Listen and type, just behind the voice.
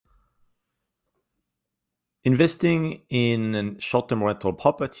Investing in short-term rental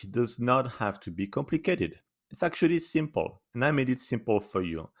property does not have to be complicated. It's actually simple, and I made it simple for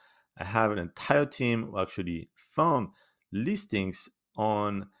you. I have an entire team who actually found listings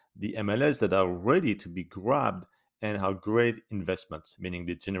on the MLS that are ready to be grabbed and are great investments, meaning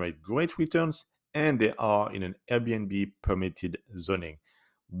they generate great returns and they are in an Airbnb permitted zoning.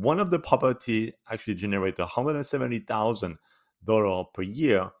 One of the property actually generates $170,000 per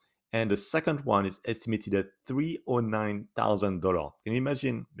year, and the second one is estimated at $309,000. Can you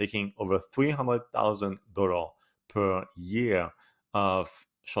imagine making over $300,000 per year of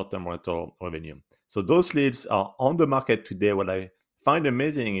short-term rental revenue? So those leads are on the market today. What I find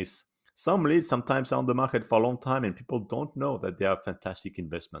amazing is some leads sometimes are on the market for a long time and people don't know that they are fantastic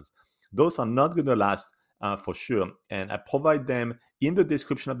investments. Those are not going to last for sure. And I provide them in the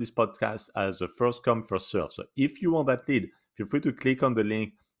description of this podcast as a first come, first serve. So if you want that lead, feel free to click on the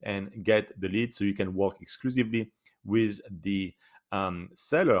link and get the lead so you can work exclusively with the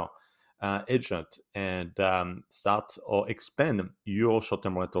seller agent and start or expand your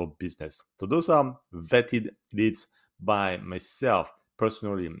short-term rental business. So those are vetted leads by myself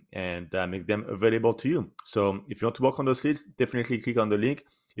personally and make them available to you. So if you want to work on those leads, definitely click on the link.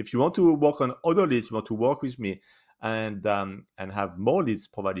 If you want to work on other leads, you want to work with me and have more leads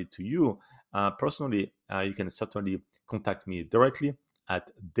provided to you personally, you can certainly contact me directly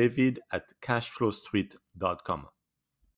at david@cashflowstreet.com.